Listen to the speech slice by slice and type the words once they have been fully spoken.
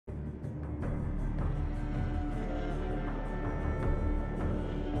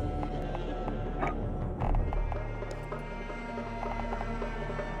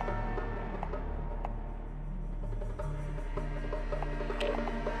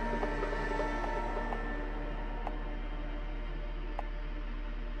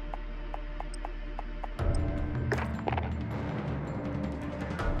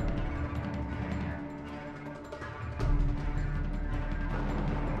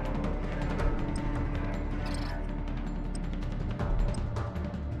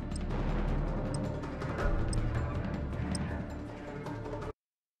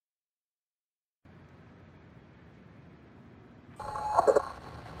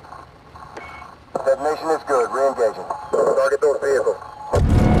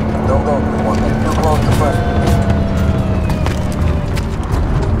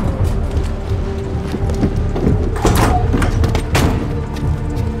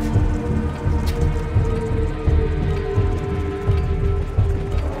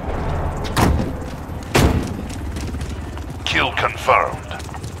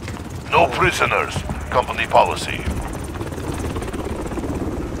No prisoners. Company policy.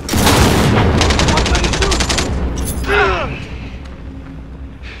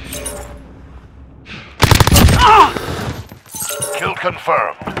 Kill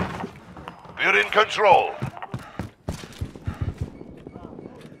confirmed. We're in control.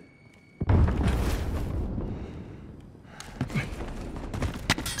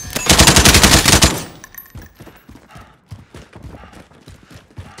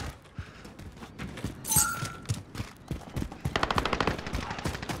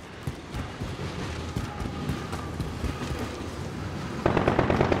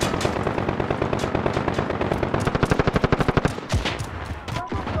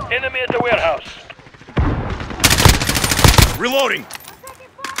 Enemy at the warehouse. Reloading!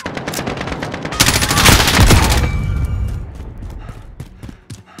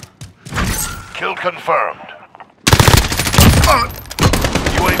 Kill confirmed.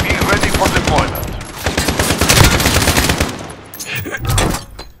 UAV ready for deployment.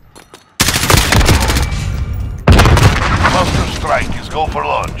 Cluster strike is go for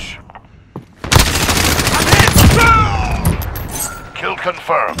launch. Kill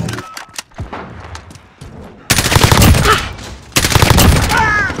confirmed.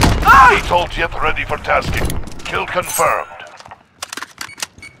 Atoll jet ready for tasking. Kill confirmed.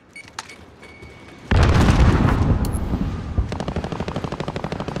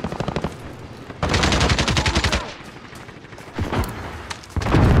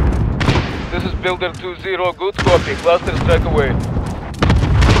 This is Builder 2-0. Good copy. Cluster strike away.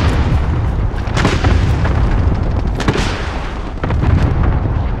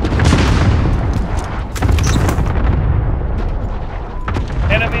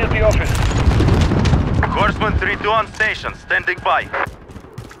 Enemy at the office. Horseman 3-2 on station, standing by.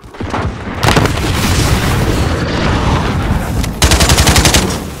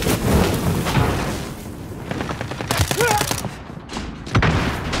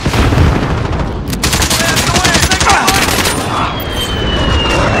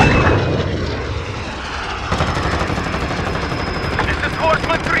 This is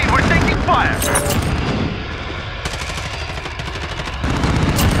Horseman 3, we're taking fire.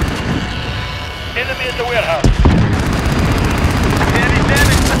 Enemy at the warehouse. Heavy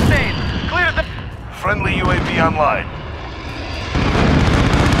damage sustained. Clear the... Friendly UAV online.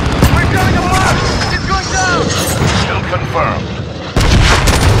 We're going to mark! It's going down! Kill confirmed.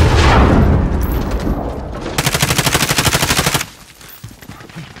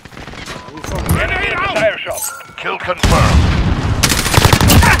 Enemy at the tire shop. Kill confirmed.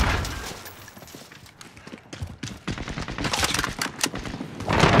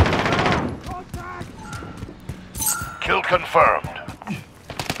 Kill confirmed.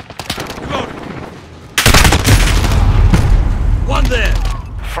 One there!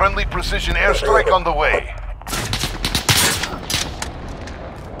 Friendly precision airstrike on the way.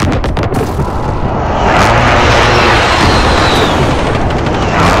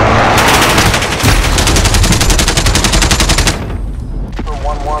 For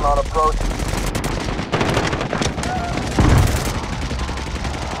 1-1 on approach.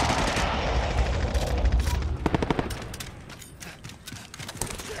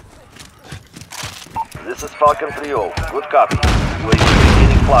 This is Falcon 3-0. Good copy. UAV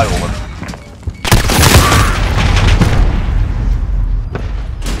beginning flyover.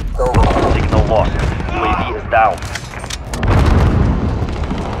 Signal lost. UAV is down.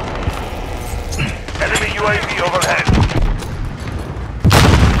 Enemy UAV overhead.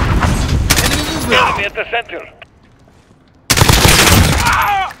 Enemy at the center.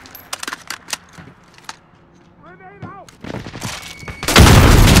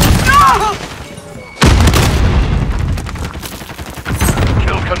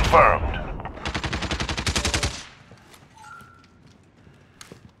 Kill confirmed.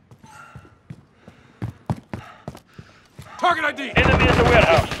 Target ID! Enemy at the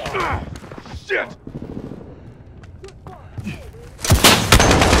warehouse. Shit!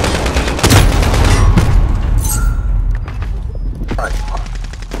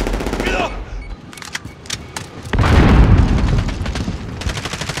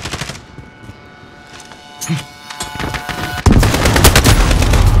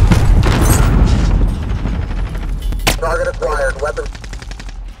 Target acquired. Weapon.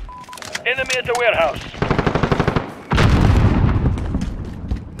 Enemy at the warehouse.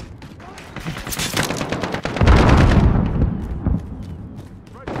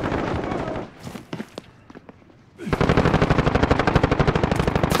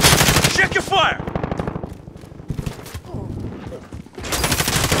 Check your fire!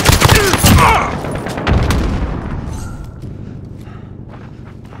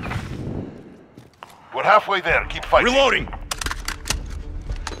 halfway there. Keep fighting. Reloading!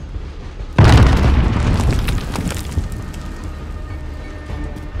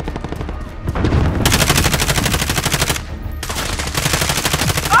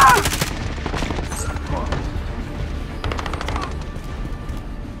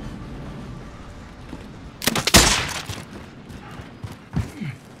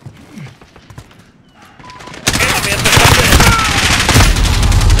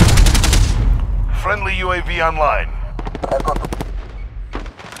 Friendly UAV online.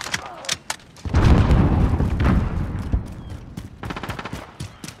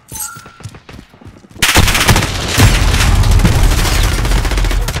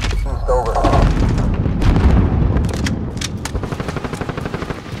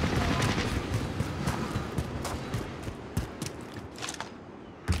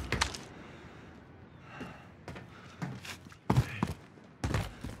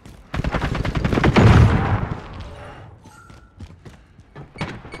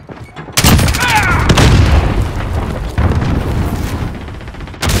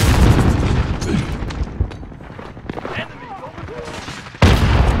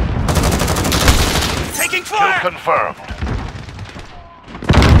 Kill confirmed.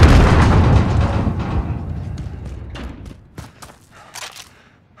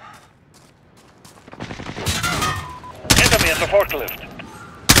 Enemy at the forklift.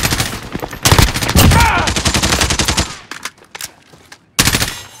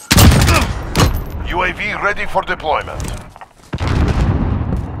 UAV ready for deployment.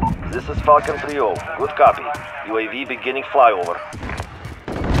 This is Falcon 3-0. Good copy. UAV beginning flyover.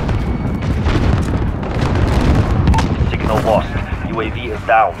 Signal lost. UAV is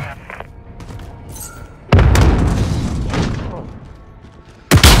down.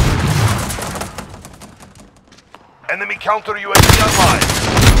 Enemy counter UAV online.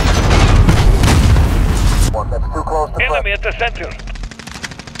 One that's too close to Enemy at the center.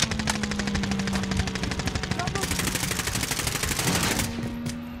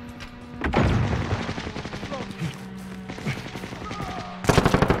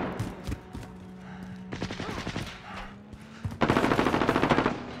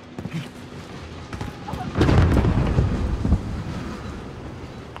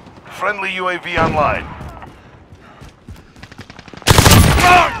 Friendly UAV online.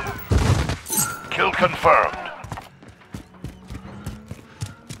 Kill confirmed.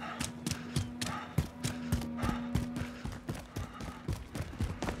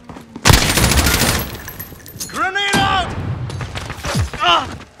 Grenade out!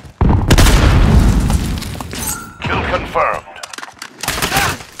 Kill confirmed.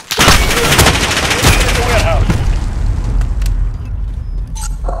 In the warehouse.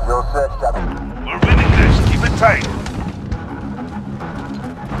 We're winning this. Keep it tight.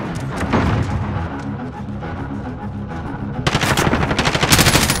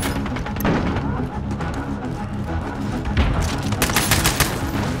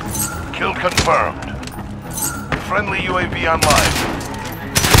 Kill confirmed. Friendly UAV online.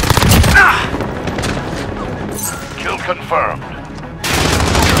 Kill confirmed.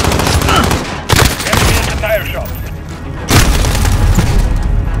 Enemy at the tire shop.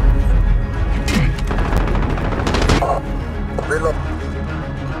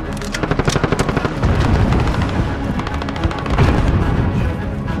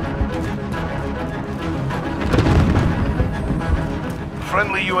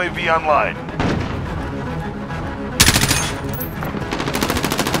 Friendly UAV online.